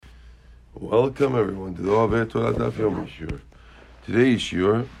Welcome everyone to the Oaveh Torah Daf Yomi Shiur. Today's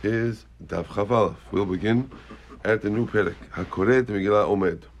Shiur is Daf Chav Aleph. We'll begin at the new Perek, HaKoreh Megillah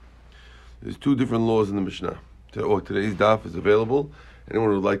Omed. There's two different laws in the Mishnah. Today's Daf is available. Anyone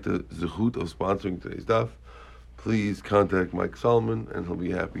who would like the zechut of sponsoring today's Daf, please contact Mike Solomon and he'll be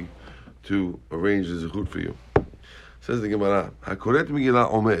happy to arrange the zechut for you. Says the Gemara, HaKoreh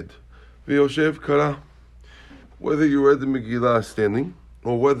Megillah Omed, V'yoshev Kara. Whether you read the Megillah standing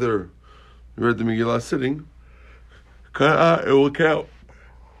or whether you read the Megillah sitting, it will count.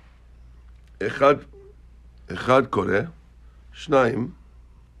 Echad koreh, shnayim,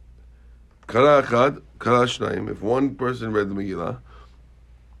 kara echad, kara shnayim. If one person read the Megillah,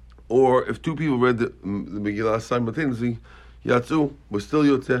 or if two people read the Megillah simultaneously, yatzu, we're still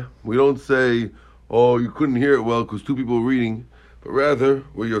yotzeh. We don't say, oh, you couldn't hear it well because two people were reading, but rather,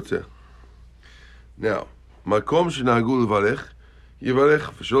 we're yotzeh. Now, makom shenahagu levarech, Yivarech,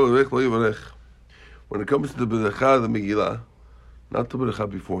 v'shol yivarech, lo yivarech. When it comes to the beracha, the Megillah, not the beracha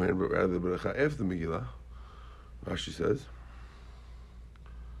beforehand, but rather the beracha after the Megillah, Rashi says,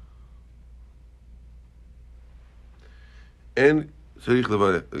 and tzarich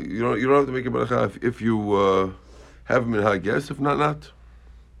levarech. You don't have to make a beracha if you have minhag, yes. If not.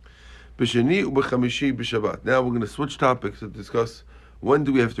 B'sheni u'b'chamishi b'shabbat. Now we're going to switch topics to discuss when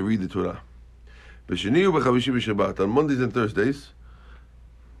do we have to read the Torah. B'sheni u'b'chamishi b'shabbat. On Mondays and Thursdays,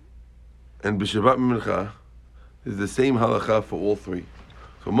 and b'Shabbat Mincha is the same halacha for all three.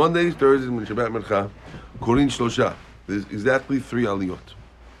 So Mondays, Thursdays, and Shabbat Mincha, Korin Shlosha. There's exactly 3 aliyot.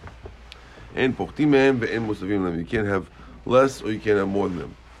 And pochtim mehem ve'en musavim lehem. You can't have less or you can't have more than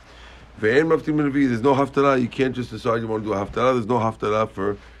them. Ve'en maftim levi. There's no haftarah. You can't just decide you want to do a haftarah. There's no haftarah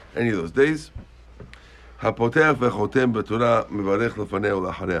for any of those days. Hapotech ve'chotem b'Torah mevarech lefaneh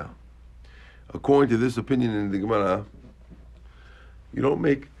u'lachareh. According to this opinion in the Gemara, you don't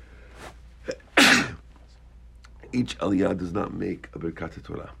make each aliyah does not make a Birkat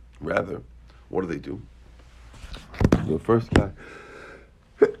Torah. Rather, what do? The first guy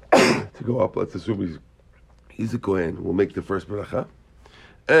to go up, let's assume he's a Kohen, will make the first beracha,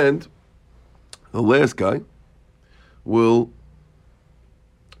 and the last guy will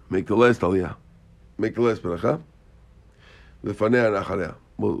make the last aliyah, make the last beracha, the faneh and achareh.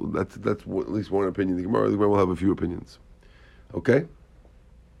 Well, that's at least one opinion. The Gemara will have a few opinions. Okay.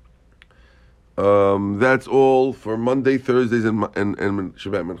 That's all for Monday, Thursdays, and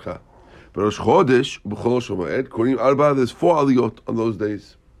Shabbat Mincha. But Rosh Chodesh, B'chol Shomoed, Korim Arba, there's 4 aliyot on those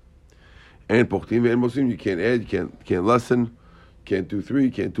days. And Pochtim ve'en Mosim, you can't add, you can't lessen, you can't do 3,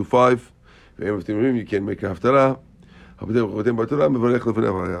 you can't do 5. Ve'en Mosim, you can't make a haftarah.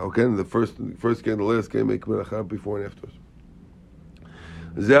 Okay, and the first game, the last game, make beracha before and afterwards.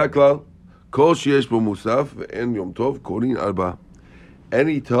 Zeh haklal, kol sheyesh bo musaf ve'en Yom Tov, Korin Arba.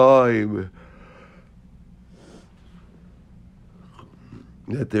 Anytime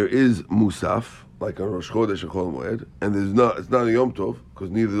that there is musaf, like on Rosh Chodesh and Chol Moed, and it's not a Yom Tov, because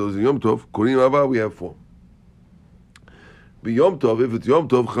neither of those are Yom Tov, Korim Abba, we have 4. Be Yom Tov, if it's Yom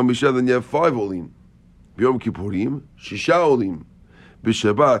Tov, Chamisha, then you have 5 olim. Be Yom Kippurim, 6 olim. Be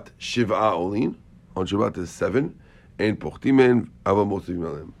Shabbat, 7 olim. On Shabbat is 7. And Pochtimen, Ava Mosivim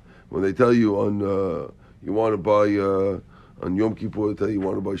Alem. When they tell you on, you want to buy, on Yom Kippur, they tell you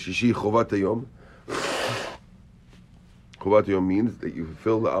want to buy Shishi Chovat Hayom. Chovat Hayom means that you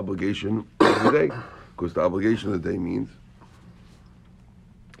fulfill the obligation of the day. Because the obligation of the day means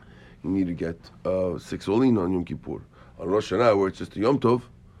you need to get 6 olin on Yom Kippur. On Rosh Hashanah, where it's just a Yom Tov,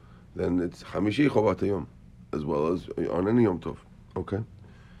 then it's Hamishi Chovat Hayom, as well as on any Yom Tov. Okay?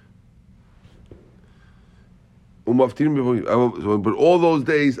 But all those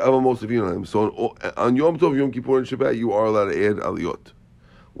days, so on Yom Tov, Yom Kippur, and Shabbat, you are allowed to add aliyot,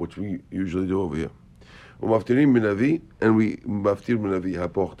 which we usually do over here. And we maftir minavi.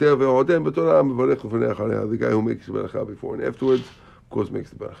 The guy who makes the beracha before and afterwards, of course, makes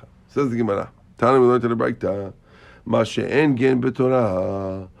the beracha. Says the Gemara. Tana, we learned to the Braita. Ma'she'en gen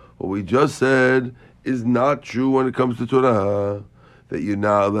b'Torah. What we just said is not true when it comes to Torah. That you're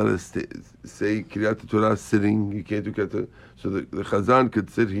not allowed to say Kriyat Torah sitting. You can't do Kriyat. So the Chazan could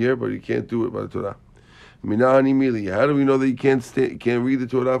sit here, but you can't do it by the Torah. Minani mili. How do we know that you can't read the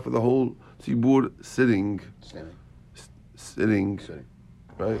Torah for the whole Tzibur sitting? Sitting.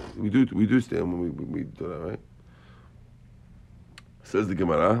 Right? We do stand when we read Torah, right? Says the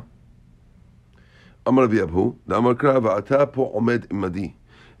Gemara. Amar Abhu. The Amar Kra va'ata po omed imadi.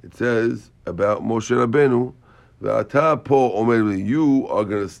 It says about Moshe Rabbeinu. You are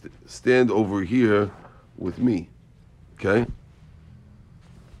going to stand over here with me. Okay?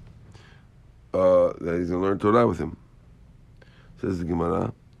 That he's going to learn Torah with him. Says the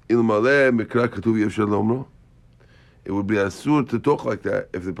Gemara, ilmaleh mikra katuv yevshel lomro. It would be asur to talk like that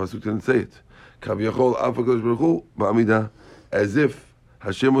if the pasuk didn't say it. Kaviyachol afakadosh baruch hu ba'amida, as if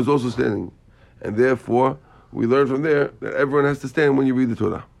Hashem was also standing, and therefore we learn from there that everyone has to stand when you read the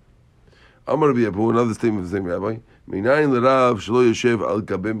Torah. Amar Rabbi Abu, another statement of the same rabbi. Minayin l'rav shelo yoshev al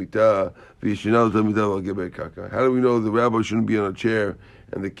gabei mita v'yishina l'talmidav al gabei karka. How do we know the rabbi shouldn't be on a chair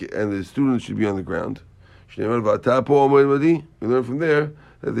and the students should be on the ground? We learn from there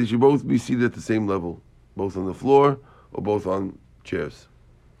that they should both be seated at the same level, both on the floor or both on chairs.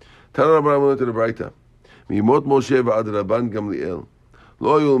 Tana Rabbi Amu to the Braita. Mimot Moshe v'ad Rabban Gamliel.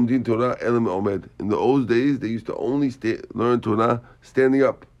 Lo hayu lomdin Torah ela me'omed. In the old days, they used to only learn Torah standing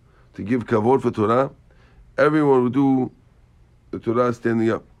up. To give kavod for Torah, everyone would do the Torah standing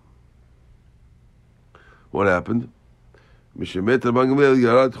up. What happened? Mishemet Rabban Gamliel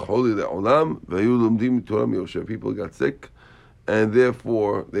yarad choli le'olam v'hayu lomdim Torah miyoshev. People got sick, and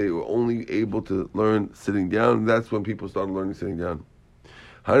therefore they were only able to learn sitting down. And that's when people started learning sitting down.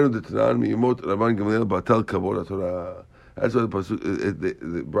 Hanu d'Tanan miyimot Rabban Gamliel batal kavod Torah. That's why the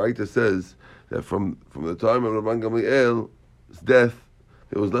Braita says that from the time of Rabban Gamliel's death,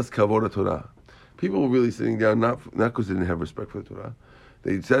 there was less kavod Torah. People were really sitting down not because they didn't have respect for the Torah.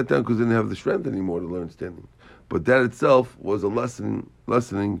 They sat down because they didn't have the strength anymore to learn standing. But that itself was a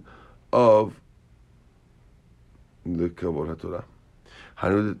lessening of the kavod Torah.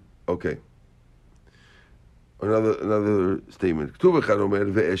 Okay. Another statement.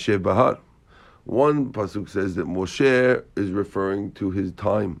 One pasuk says that Moshe is referring to his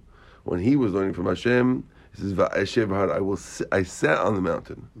time when he was learning from Hashem. He says, "Va'eshev bahar." I sat on the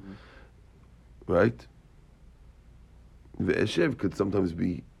mountain, right? Va'eshev could sometimes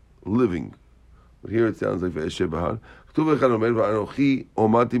be living, but here it sounds like Va'eshev bahar. Va'anochi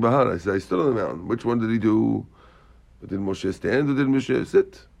omati bahar. I said, I stood on the mountain. Which one did he do? Did Moshe stand or did Moshe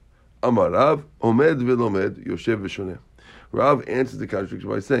sit? Amar Rav omed v'lomed yoshev v'shoneh. Rav answers the contradiction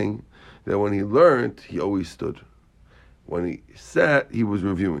by saying that when he learned, he always stood. When he sat, he was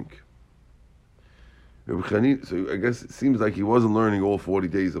reviewing. So I guess it seems like he wasn't learning all 40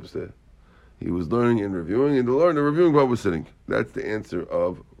 days upstairs. He was learning and reviewing, and the reviewing part was sitting. That's the answer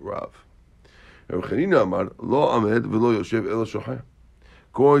of Rav. According to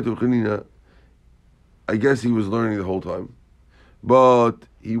Chanina, I guess he was learning the whole time, but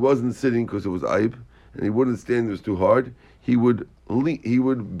he wasn't sitting because it was aib, and he wouldn't stand; it was too hard. He would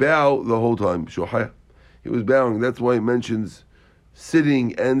bow the whole time. Shohaya. He was bowing. That's why it mentions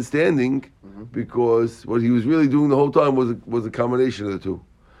sitting and standing, because what he was really doing the whole time was a combination of the two.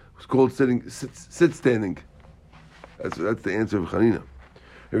 It was called sit standing. That's the answer of Chanina.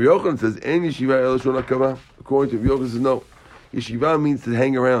 Rabbi Yochanan says, "En yeshiva el shon hakava." According to Rabbi Yochanan, says no. Yeshiva means to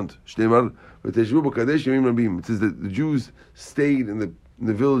hang around. It says that the Jews stayed in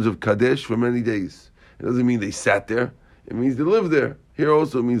the village of Kadesh for many days. It doesn't mean they sat there. It means they lived there. Here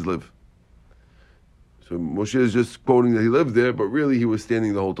also means live. So Moshe is just quoting that he lived there, but really he was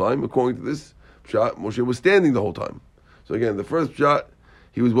standing the whole time. According to this shot, Moshe was standing the whole time. So again, the first shot,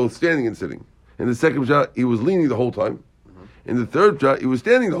 he was both standing and sitting. In the second shot, he was leaning the whole time. In the third shot, he was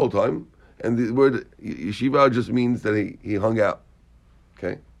standing the whole time. And the word yeshiva just means that he hung out.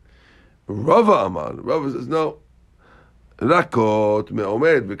 Okay? Rava Amar. Rava says, no. Rakot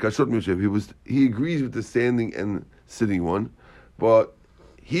me'omed v'kashot Moshe. He agrees with the standing and sitting one, but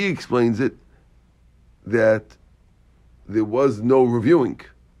he explains it that there was no reviewing.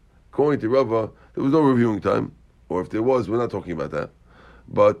 According to Rava, there was no reviewing time, or if there was, we're not talking about that.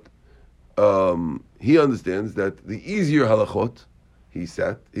 But he understands that the easier halachot, he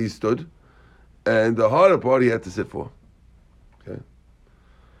stood, and the harder part he had to sit for. Okay.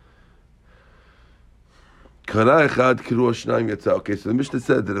 Okay, so the Mishnah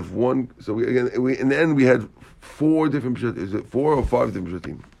said that if one, in the end we had 4 different pshatim. Is it 4 or 5 different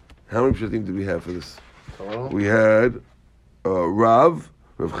pshatim? How many pshatim did we have for this? We had Rav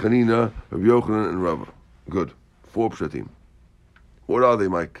Chanina, Rav Yochanan, and Rava. Good. 4 pshatim. What are they,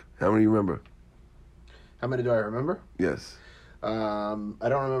 Mike? How many do you remember? How many do I remember? Yes. I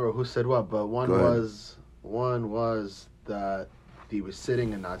don't remember who said what, but one was that he was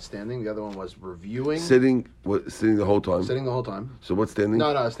sitting and not standing. The other one was reviewing. Sitting the whole time. Sitting the whole time. So what's standing?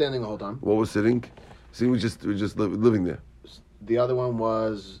 No, standing the whole time. What was sitting? Sitting was just living there. The other one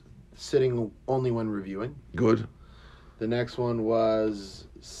was sitting only when reviewing. Good. The next one was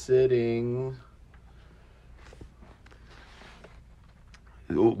sitting.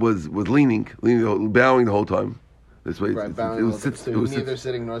 Was leaning, bowing the whole time. This way, right, bowing. It was neither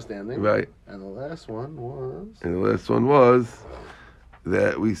sitting nor standing. Right. And the last one was. And the last one was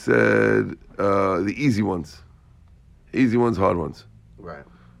that we said the easy ones, hard ones. Right.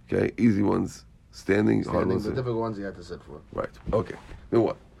 Okay, easy ones, standing. Standing, ones. the difficult ones you have to sit for. Right. Okay. Then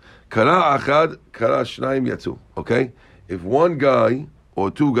what? Kara achad, kara shnayim yatsu. Okay? If one guy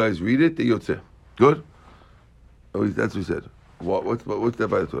or two guys read it, they yotze. Good? Oh, that's what he said. What's that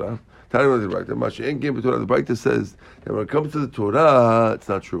by the Torah? Tell me what the Braita. The Braita says that when it comes to the Torah, it's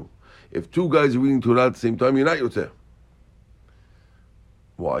not true. If two guys are reading Torah at the same time, you're not yotze.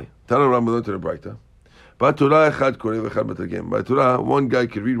 Why? Tana Rambam learned to the Braita. By Torah, one guy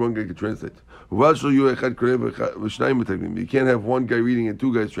can read, one guy can translate. You can't have one guy reading and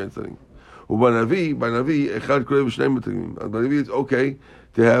two guys translating. By Navi, it's okay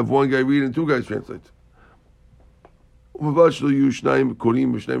to have one guy read and two guys translate. You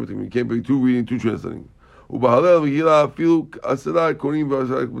can't bring two reading, two translating. You can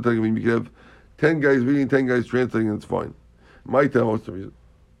have 10 guys reading, 10 guys translating, and it's fine. My time was the reason.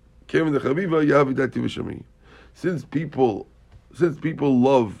 Since people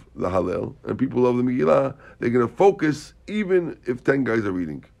love the Hallel and people love the Megillah, they're going to focus even if 10 guys are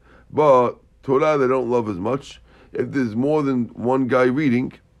reading. But Torah they don't love as much. If there's more than one guy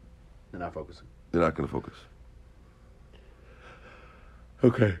reading, they're not focusing. They're not going to focus.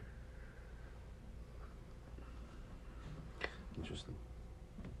 Okay. Interesting.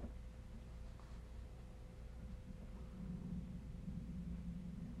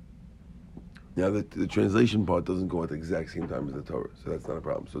 Now, the translation part doesn't go at the exact same time as the Torah, so that's not a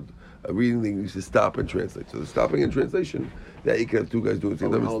problem. So a reading thing needs to stop and translate. So the stopping and translation, that you can have two guys doing the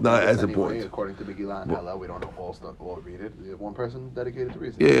same time, it's not as important. According to Megillah and Hallel, we don't all read it. We have one person dedicated to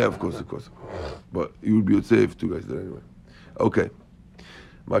reading. Yeah, of course. But you would be safe if two guys did anyway. Okay.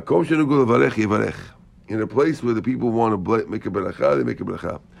 In a place where the people want to make a beracha, they make a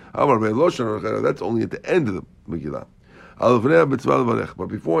beracha. That's only at the end of the Megillah. But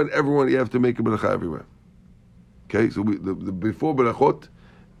before and everyone, you have to make a beracha everywhere. Okay, so the before berachot,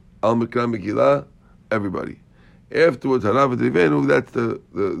 al mikra Megillah, everybody. Afterwards, harav v'trivenu, that's the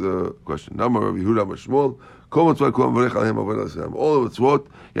question. Namar Rav Yehuda Mashmol, kol mitzvah kol mevarech alehem avodah l'Hashem. All of mitzvot,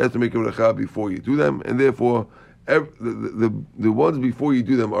 you have to make a beracha before you do them, and therefore, the ones before you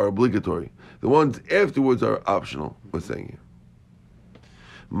do them are obligatory. The ones afterwards are optional. We're saying here.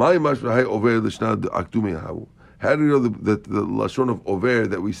 How do you know that the lashon of over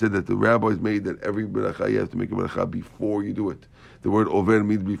that we said that the rabbis made that every beracha you have to make a beracha before you do it? The word over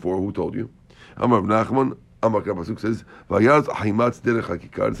means before. Who told you? Amar Nachman. Amar Pasuk says Vayaz Achimatz derech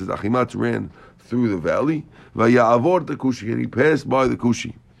hakikar. It says Achimatz ran through the valley. Vayavor the Kushi, and he passed by the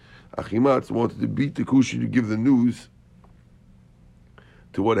Kushi. Achimatz wanted to beat the Kushi to give the news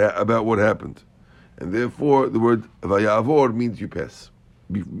to about what happened, and therefore the word Vayavor means you pass.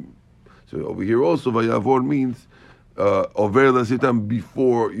 So over here also Vayavor means over l'asitam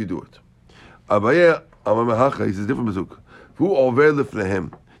before you do it. Abaye Amar Mehacha, he says different pasuk. Who over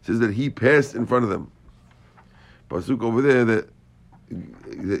lefnehem says that he passed in front of them. Pasuk over there that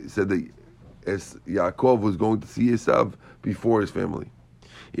said that Yaakov was going to see Esav before his family.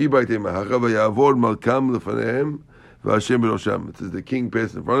 It says the king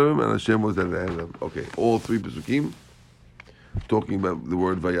passed in front of him and Hashem was at the end of them. Okay, all three pasukim talking about the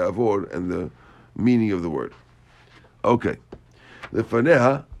word Vayavor and the meaning of the word. Okay.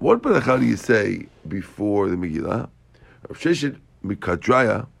 Lefaneha, what beracha do you say before the Megillah? Rav Sheshet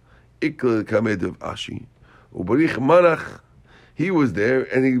Mikadraya, Ikla Kamed of Ashi, Ubarich Manach, he was there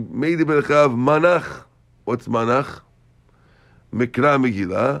and he made the beracha of Manach. What's Manach? Mikra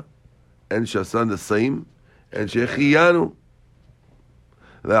Megillah, and Shasan the same, and Shechiyanu.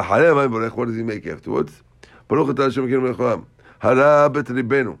 What does he make afterwards? Baruch atah Hashem Elokeinu melech haolam. Hara bet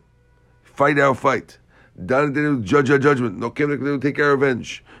ribenu. Fight our fight. Dan judge our judgment. No kev take our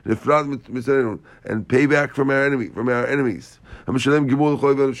revenge. Nefrat mitzarenu, and pay back from our enemies. Hamishalem gimul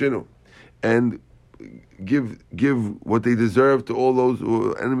l'chol v'anoshenu, and give what they deserve to all those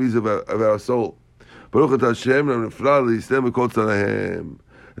who are enemies of our soul. Baruch atah Hashem nefrat l'yisrael v'kol tzalahem.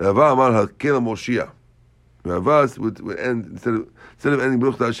 Rava amar hakel Moshiach. Ravas would end instead of ending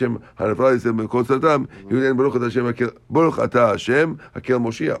Baruch Atah Hashem Hanafla Yisrael B'Kol Tzalatam, he would end Baruch Atah Hashem Hakel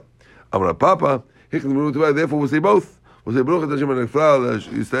Moshiach. Amar Papa Hiklim Baruch Atah. Therefore, we'll say both. We'll say Baruch Atah Hashem Hanafla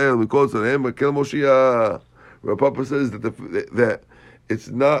Yisrael B'Kol Tzalatam Hakel Moshiach. Rav Papa says that it's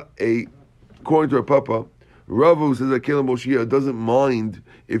not according to Rav Papa. Rav who says Hakel Moshiach doesn't mind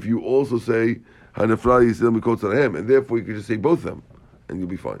if you also say Hanafla Yisrael B'Kol Tzalatam, and therefore you could just say both of them, and you'll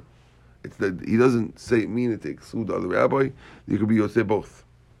be fine. It's that he doesn't mean it to exclude the other rabbi. You could be say both.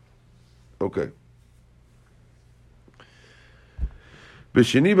 Okay.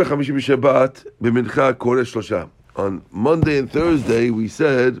 On Monday and Thursday, we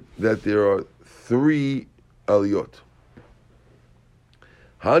said that there are 3 aliyot.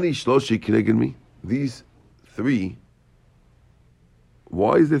 Hani shloshi kineged me. These three.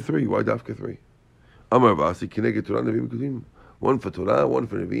 Why is there three? Why dafka three? Amar Vasi kineged Torah Nevi'im Ketuvim. One for Torah, one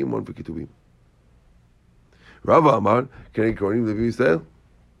for Nevi'im, one for Ketuvim. Rava Amar kineged Kohanim Levi Yisrael.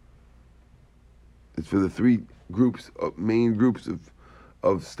 It's for the three groups, main groups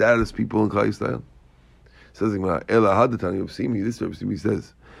of status people in Klal Yisrael. Says Gemara, Ela Hadatani Rav Simi. This Rav Simi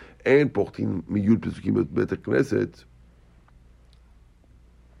says, and Pochtin Miyud Pesukim Bet Knesset.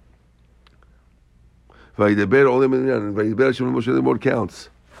 Vayidaber Olim Minyan and Vayidaber Hashem Moshe. The more counts.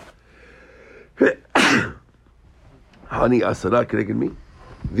 Hani Asara kineged me.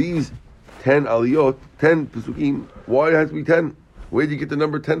 These 10 aliyot, 10 pesukim. Why it has to be 10? Where do you get the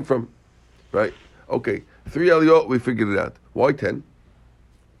number 10 from? Right. Okay, 3 aliyot, we figured it out. Why 10?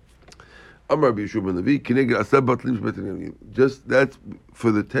 Amar B'Yeshua ben Levi, kineged asar batlim shebet. Just that's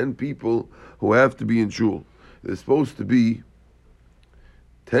for the 10 people who have to be in shul. There's supposed to be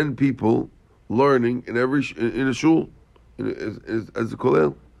 10 people learning in every in a shul as a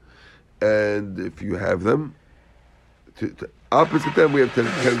kollel, and if you have them, opposite them we have 10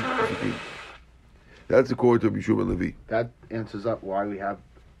 pesukim. That's according to B'Yeshua ben Levi. That answers up why we have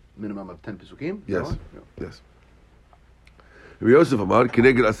minimum of 10 pesukim? Yes. Yes. Rabbi Yosef Amar,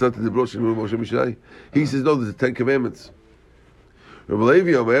 kineged asat debrot shel Moshe Mishnai. He says, no, there's the 10 commandments. Rabbi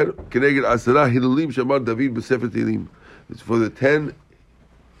Levi Amar, kineged asara hilulim shamar David b'sefer Tehillim. It's for the 10.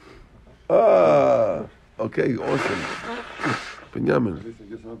 Okay, awesome. Benjamin. At least I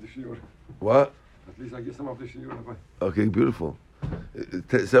get some of the shiur. What? At least I get some of the shiur. Okay, beautiful.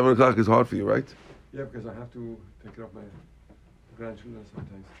 7 o'clock is hard for you, right? Yeah, because I have to take care of my grandchildren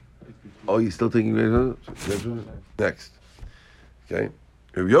sometimes. Oh, you're still taking grandchildren? Next. Okay.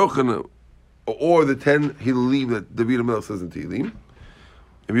 Rabbi Yochanan, or the 10 Hilulim that David HaMelech says in Tehillim.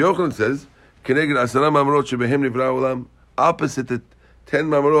 Rabbi Yochanan says, kineged asara mamarot shebehem nivra olam, opposite the 10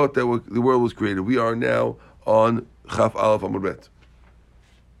 mamarot that the world was created. We are now on Chaf Aleph Amud Bet.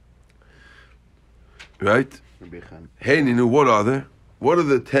 Right? Hey, Ninu, what are there? What are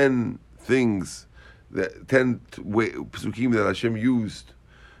the 10 things, that 10 pesukim that Hashem used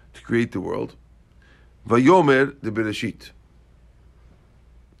to create the world? Vayomer the Bereshit.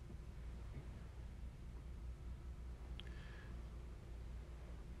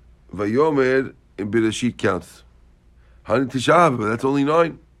 Vayomer in Bereshit counts. Hani Tisha B'Av, that's only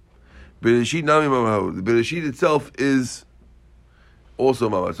 9. Bereshit Nami Mamahu. The Bereshit itself is also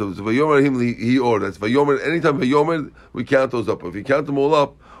Mamah. So Vayomer him he or. That's Vayomer. Anytime Vayomer, we count those up. If you count them all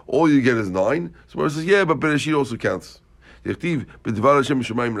up, all you get is 9. So Mara says, yeah, but Bereshit also counts. As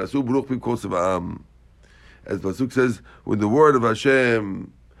Pasuk says, when the word of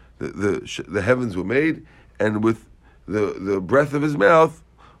Hashem, the heavens were made, and with the breath of His mouth,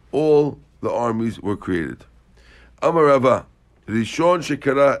 all the armies were created. Amar Rava, Rishon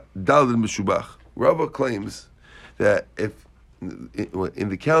Shekara Daled Meshubach. Rava claims that if in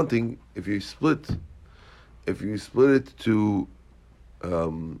the counting, if you split it to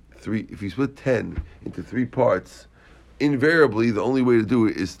 3, if you split 10 into 3 parts, invariably the only way to do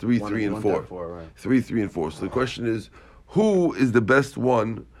it is 3, 3, and 4. 3, 3, and 4. So the question is, who is the best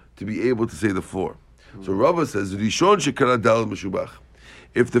one to be able to say the 4? So Rava says, Rishon Shekara Daled Meshubach.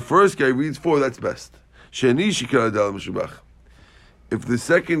 If the first guy reads 4, that's best. Sheni Shekara Daled Meshubach. If the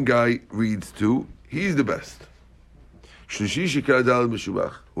second guy reads 2, he's the best. Shlishi Shekara Daled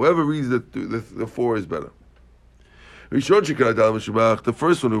Meshubach. Whoever reads the 4 is better. Rishon Shekara Daled Meshubach. The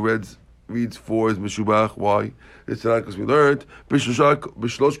first one who reads 4 is Meshubach. Why? It's not because we learned.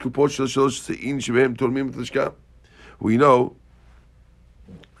 We know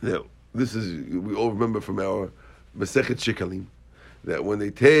that this is, we all remember from our Masechet Shekalim, that when they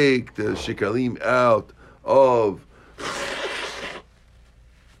take the Shekalim out of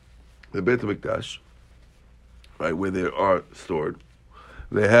the Beit HaMikdash, right, where they are stored,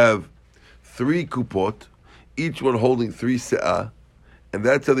 they have 3 kupot, each one holding 3 se'ah, and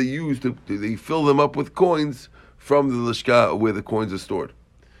that's how they fill them up with coins from the Lishka where the coins are stored.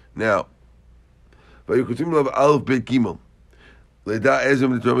 Now, Aleph Bet Gimel.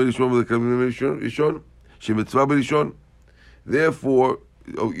 Therefore,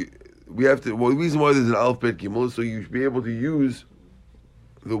 we have to. Well, the reason why there's an Aleph Bet Gimel is so you should be able to use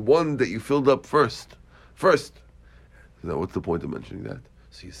the one that you filled up first. Now, what's the point of mentioning that?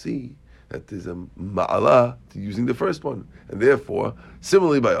 So you see that there's a ma'ala to using the first one, and therefore,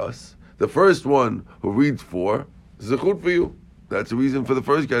 similarly by us, the first one who reads 4 is a chut for you. That's the reason for the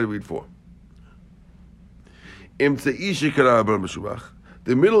first guy to read 4. The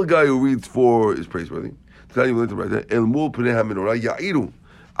middle guy who reads 4 is praiseworthy. El mul pnei hamenorah ya'iru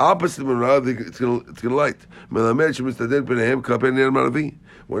Opposite menorah, it's gonna light.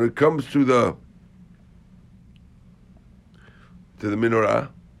 When it comes to the menorah,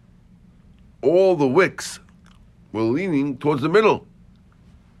 all the wicks were leaning towards the middle.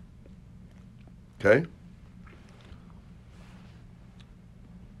 Okay?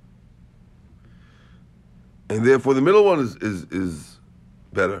 And therefore the middle one is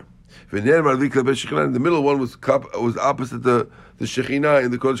better. The middle one was opposite the Shekhinah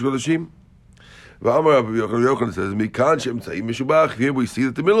in the Kodesh Kodeshim. Yochanan says, here we see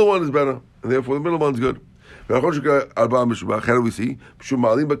that the middle one is better, and therefore the middle one's good. How do we see? We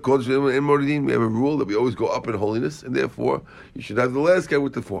have a rule that we always go up in holiness, and therefore you should have the last guy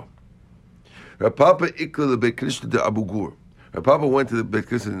with the 4. Rav Papa went to the Beit Knesset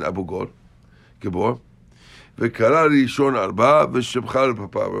in Abu Gabor. He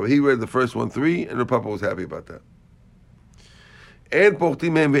read the first one 3, and Rav Papa was happy about that.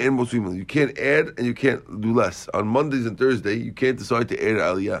 You can't add and you can't do less. On Mondays and Thursday, you can't decide to add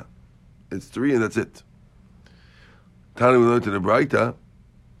Aliyah. It's 3 and that's it. Tani, we learned in the Braita.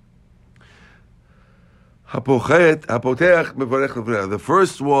 The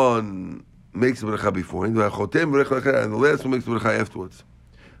first one makes the bracha before, and the last one makes the bracha afterwards.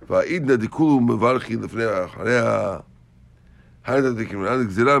 But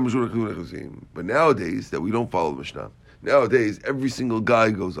nowadays, that we don't follow the Mishnah, nowadays every single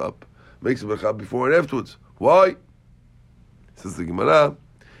guy goes up, makes the bracha before and afterwards. Why? Says the Gemara,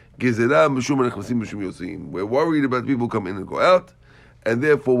 we're worried about people come in and go out, and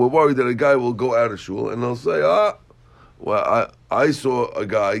therefore we're worried that a guy will go out of shul and they'll say, I saw a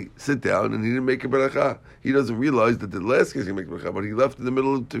guy sit down and he didn't make a bracha. He doesn't realize that the last guy can make a bracha, but he left in the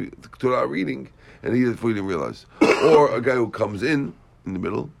middle of the Torah reading, and he didn't realize. Or a guy who comes in the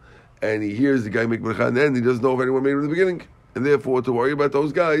middle, and he hears the guy make bracha, and then he doesn't know if anyone made it in the beginning. And therefore, to worry about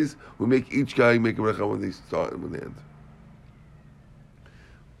those guys, we make each guy make a bracha when they start and when they end.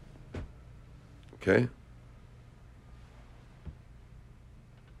 Okay?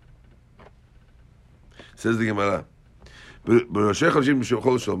 Says the Gemara. We have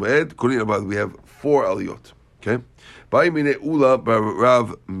 4 aliyot. Okay? Ba'imine ula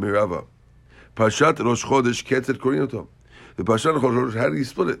barav mirava. Parshat Rosh Chodesh ketzet korinoto. The Parshat Rosh Chodesh, how do you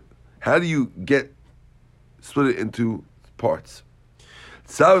split it? How do you split it into parts?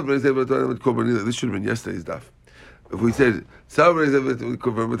 This should have been yesterday's daf. If we said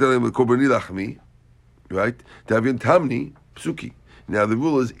right? Davin Tamni Psuki. Now the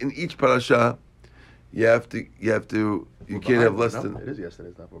rule is in each parasha you can't have less than. It is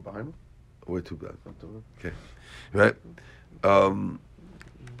yesterday's daf. We're behind him. We're too bad. Okay, right?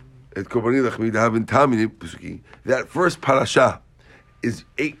 That first parasha is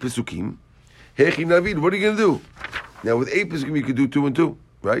 8 pesukim. Hechi Navid, what are you going to do? Now with 8 pesukim you could do 2 and 2,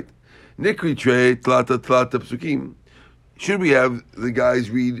 right? Nikri tre tlata pesukim. Should we have the guys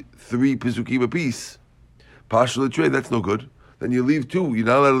read 3 pesukim apiece? Partial tre, that's no good. Then you leave 2. You're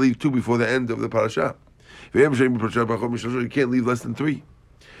not allowed to leave 2 before the end of the parasha. You can't leave less than 3.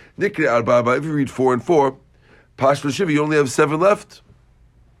 Nikri arba, if you read 4 and 4, partial shiva, you only have 7 left.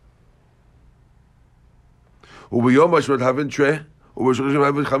 And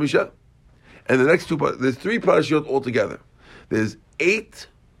the next 2, there's 3 parashiyot altogether. There's 8,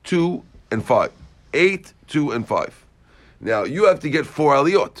 2, and 5. 8, 2, and 5. Now you have to get 4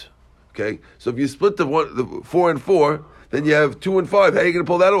 aliyot. Okay, so if you split the 4 and 4, then you have 2 and 5. How are you going to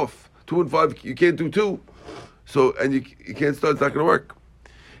pull that off? 2 and 5, you can't do 2. So and you can't start. It's not going to work.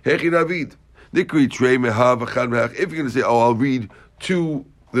 If you're going to say, I'll read 2,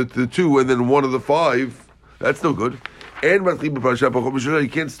 the 2, and then 1 of the 5. That's no good. And you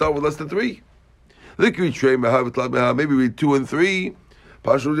can't start with less than 3. Maybe read 2 and 3.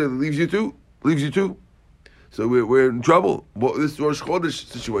 Leaves you 2. So we're in trouble. Well, this Rosh Chodesh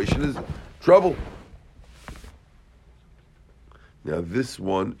situation is trouble. Now this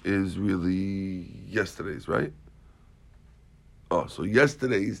one is really yesterday's, right? Oh, so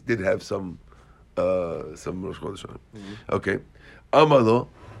yesterday's did have some Rosh Chodesh on it. Mm-hmm. Okay. Amalo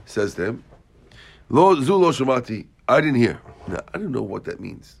says to him, Lo Zulo Shomati. I didn't hear. Now, I don't know what that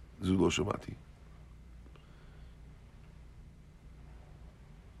means. Zulo Shomati.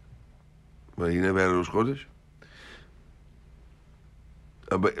 But he never had a Rosh Chodesh?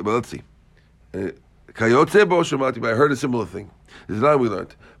 But let's see. Kayotze Bo Shomati. I heard a similar thing. This is not what we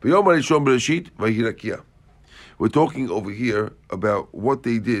learned. We're talking over here about what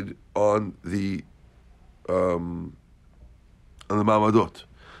they did on the Mamadot.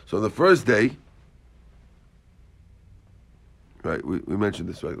 So on the first day, right, we mentioned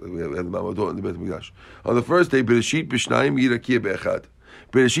this, right? We had the Mamadot and the Beit Mikdash. On the first day, Bereshit B'shnayim Yirakia Be'echad.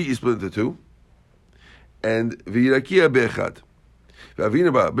 Bereshit you split into two, and v'yirakia be'echad.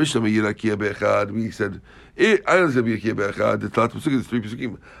 V'avina ba b'shlam v'yirakia be'echad. We said, I understand v'yirakia be'echad. The tlat pesukim is 3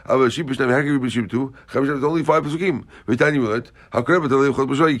 pesukim. However, Bereshit b'shlam how can you read Bereshit 2? Chav is only 5 pesukim. V'tani you learned how can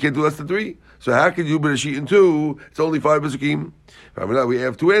you can't do less than 3. So how can you do Bereshit in 2? It's only 5 pesukim. We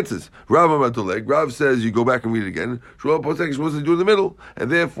have 2 answers. Rav Amadoleg. Rav says you go back and read it again. Shmuel Posek is supposed to do in the middle,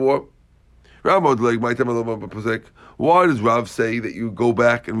 and therefore Rav Amadoleg might tell me Posek. Why does Rav say that you go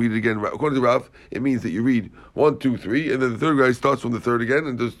back and read it again? According to Rav, it means that you read 1, 2, 3, and then the third guy starts from the third again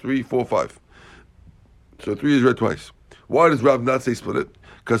and does 3, 4, 5. So 3 is read twice. Why does Rav not say split it?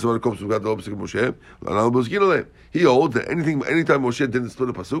 Because when it comes to Moshe, he holds that anytime Moshe didn't split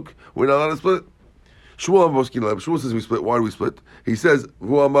a pasuk, we're not allowed to split it. Shmuel says we split. Why do we split? He says,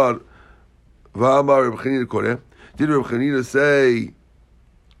 V'amar Reb Chanina Koreh. Did Reb Chanina say,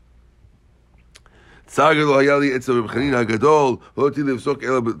 he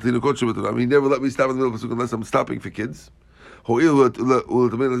never let me stop in the middle of pasuk unless I'm stopping for kids. That's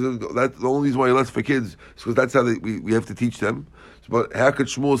the only reason why he lets for kids is because that's how we have to teach them. But how could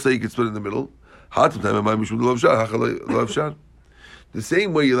Shmuel say you could split in the middle? The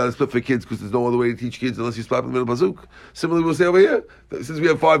same way you're allowed to split for kids because there's no other way to teach kids unless you split in the middle of pasuk. Similarly, we'll say over here, since we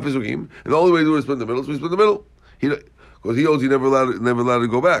have 5 pasukim, and the only way to do it is split in the middle, so we split in the middle. Because he holds you never allowed to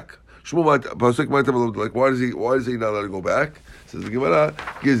go back. Shmuel might have like, why is he not allowed to go back? Says the Gemara,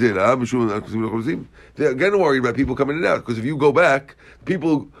 they're again worried about people coming in and out, because if you go back,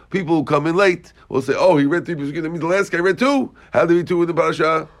 people who come in late will say, oh, he read 3 pasukim, that means the last guy read 2. How did he read 2 in the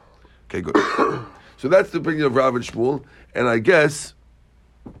parasha? Okay, good. So that's the opinion of Rav and Shmuel, and I guess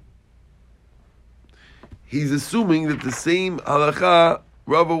he's assuming that the same halacha,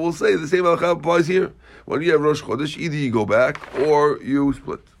 Rava will say, the same halacha applies here. When you have Rosh Chodesh, either you go back or you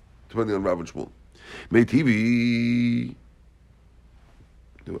split, depending on Rav and Shmuel. Meitivi,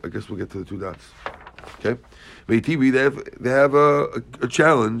 I guess we'll get to the 2 dots. Okay? Meitivi, they have a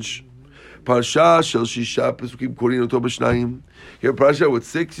challenge. Parsha shel shisha pesukim korin oto b'shnayim. You have a parsha with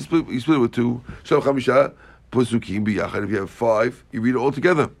 6, you split it with 2. Shel chamisha pesukim biyachad. If you have 5, you read it all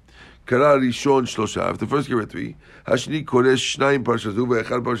together. Kara rishon shlosha. If the first guy read 3, hashni koresh shnayim parsha zu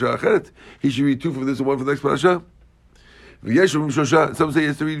ve'echad parsha acheret. He should read 2 from this and 1 from the next parsha. V'yesh omrim shlosha. Some say he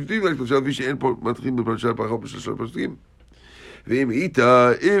has to read 3 like shlosha. V'she'en matchim b'parsha pachot b'shlosha pesukim. V'im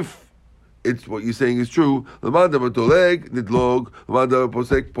ita, if it's what you're saying is true, Lamanda b'toleg nidlog, Lamanda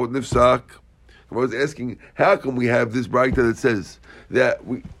b'posek pot nifsak. I was asking, how come we have this braita that says that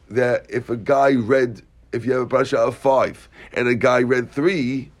if you have a parasha of 5 and a guy read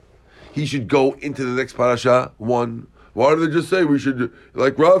 3, he should go into the next parasha 1. Why do they just say we should,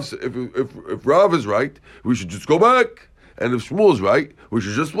 like Rav, if Rav is right, we should just go back, and if Shmuel is right, we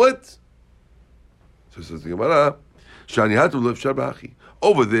should just split? So says the Gemara, Shani hatu lev shabachi.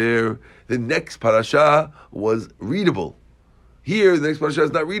 Over there, the next parasha was readable. Here, the next parasha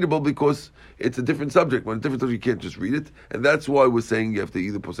is not readable because it's a different subject. When it's a different subject, you can't just read it. And that's why we're saying you have to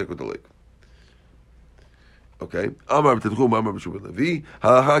either posek or talek. Okay? Amar b'tedchum, Amar b'shubin levi.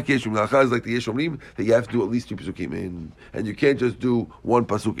 Halacha k'yeshum. Halacha is like the yeshomrim, that you have to do at least 2 pasukim in. And you can't just do 1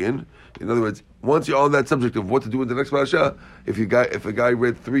 pasuk in. In other words, once you're on that subject of what to do in the next parasha, if a guy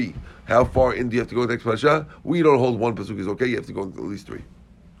read 3, how far in do you have to go in the next parasha? We don't hold 1 pasuk is okay. You have to go at least 3.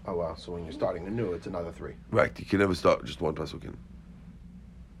 Oh wow! So when you're starting anew, it's another 3. Right. You can never start just 1 pasuk in.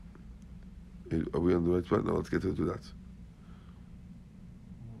 Are we on the right spot? Now let's get to the 2 dots.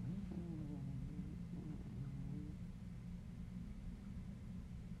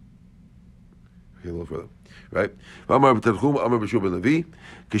 Okay, a little further. Right? Amar b'tedchum, Amar b'shub levi.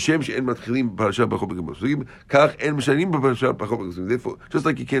 Kishem she'en matchilim parasha b'chol b'pasukim, kach en mishanim b'parasha b'chol b'pasukim. Therefore, just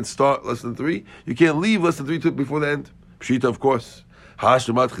like you can't start less than 3, you can't leave less than 3 before the end. Pshita, of course. Of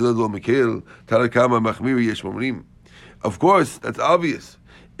course, that's obvious.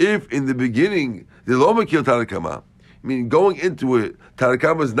 If in the beginning the lo mekil tarakama, meaning going into it,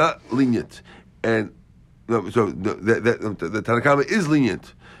 tarakama is not lenient, and no, so the tarakama is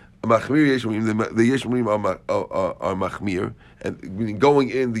lenient. Machmir yeshmim, the yeshmim are machmir, and meaning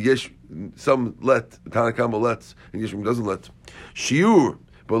going in the yesh, some let tarakama lets and yeshmim doesn't let. Shiur.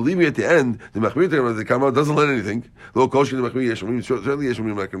 But leaving at the end, the Machmir the Kama doesn't let anything. Certainly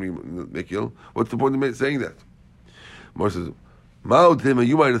Yeshomim Mekil. What's the point of saying that? Mar says,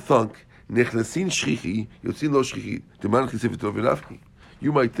 you might have thunk, you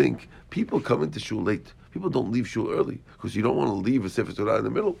might think people come into shul late. People don't leave shul early because you don't want to leave a Sefer Torah in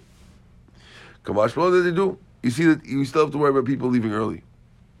the middle. Kamash, what do they do? You see that you still have to worry about people leaving early,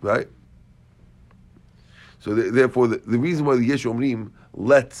 right? So therefore, the reason why the Yesh Omrim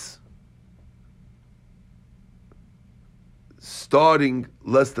lets starting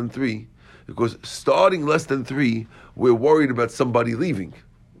less than 3, because starting less than 3, we're worried about somebody leaving,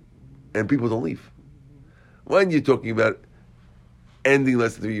 and people don't leave. When you're talking about ending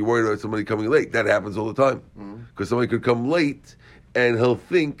less than 3, you're worried about somebody coming late. That happens all the time, because somebody could come late, and he'll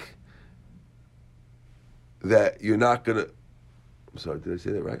think that you're not gonna. I'm sorry, did I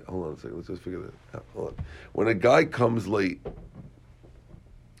say that right? Hold on a second. Let's just figure that out. Hold on. When a guy comes late,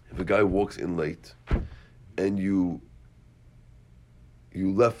 if a guy walks in late, and you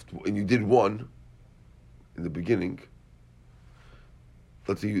left and you did 1 in the beginning.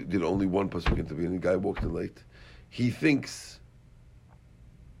 Let's say you did only 1 pasuk in the beginning. The guy walked in late. He thinks.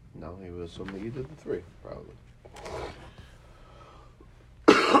 No, he was assuming you did the 3, probably.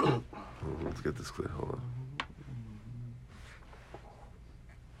 Let's get this clear. Hold on.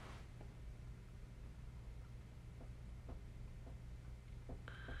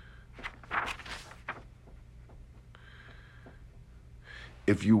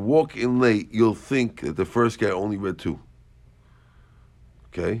 If you walk in late, you'll think that the first guy only read 2.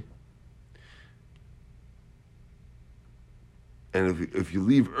 Okay? And if you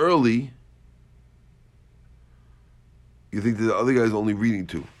leave early, you think that the other guy's only reading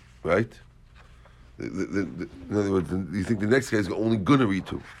 2, right? In other words, you think the next guy's only gonna read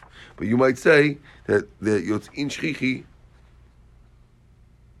 2. But you might say that Yotzin Shchichi.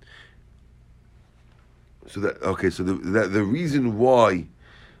 So the reason why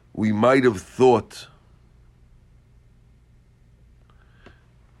we might have thought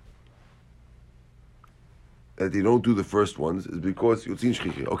that they don't do the first ones is because Yotzin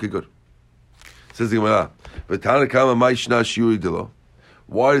Shchichi. Okay, good. Says the Gemara, but Tanakama Maishna Shiuri Dilo.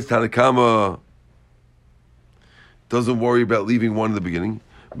 Why does Tanakama doesn't worry about leaving 1 in the beginning?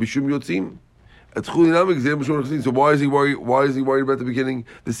 Mishum Yotzim. So why is he worried? Why is he worried about the beginning?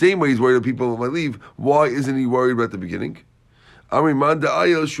 The same way he's worried that people might leave. Why isn't he worried about the beginning?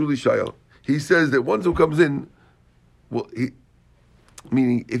 He says that once who comes in,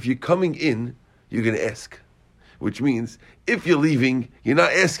 meaning if you're coming in, you're going to ask, which means if you're leaving, you're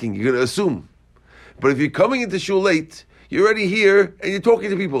not asking, you're going to assume. But if you're coming into shul late, you're already here and you're talking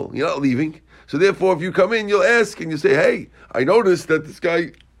to people. You're not leaving. So therefore, if you come in, you'll ask and you say, "Hey, I noticed that this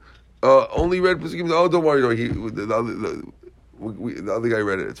guy." Only read Pesukim. Oh, don't worry. The other guy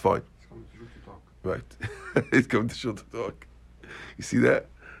read it. It's fine. Right. He's coming to shul to talk. You see that?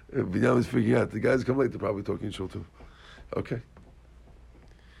 Binyam is figuring out. The guys come late. They're probably talking shul too. Okay.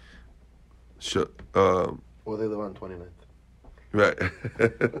 Sure. Or they live on 29th. Right.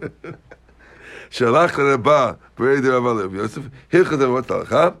 Shalach Rabba, Yosef,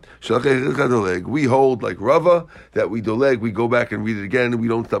 we hold like Rava that we doleg, we go back and read it again, and we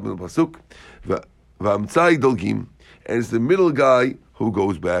don't stop in the pasuk. And it's the middle guy who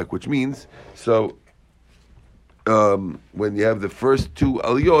goes back, which means when you have the first 2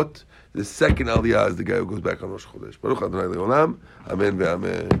 aliyot, the second aliyah is the guy who goes back on Rosh Chodesh. Baruch Adonai Le'olam. Amen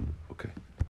ve'amen.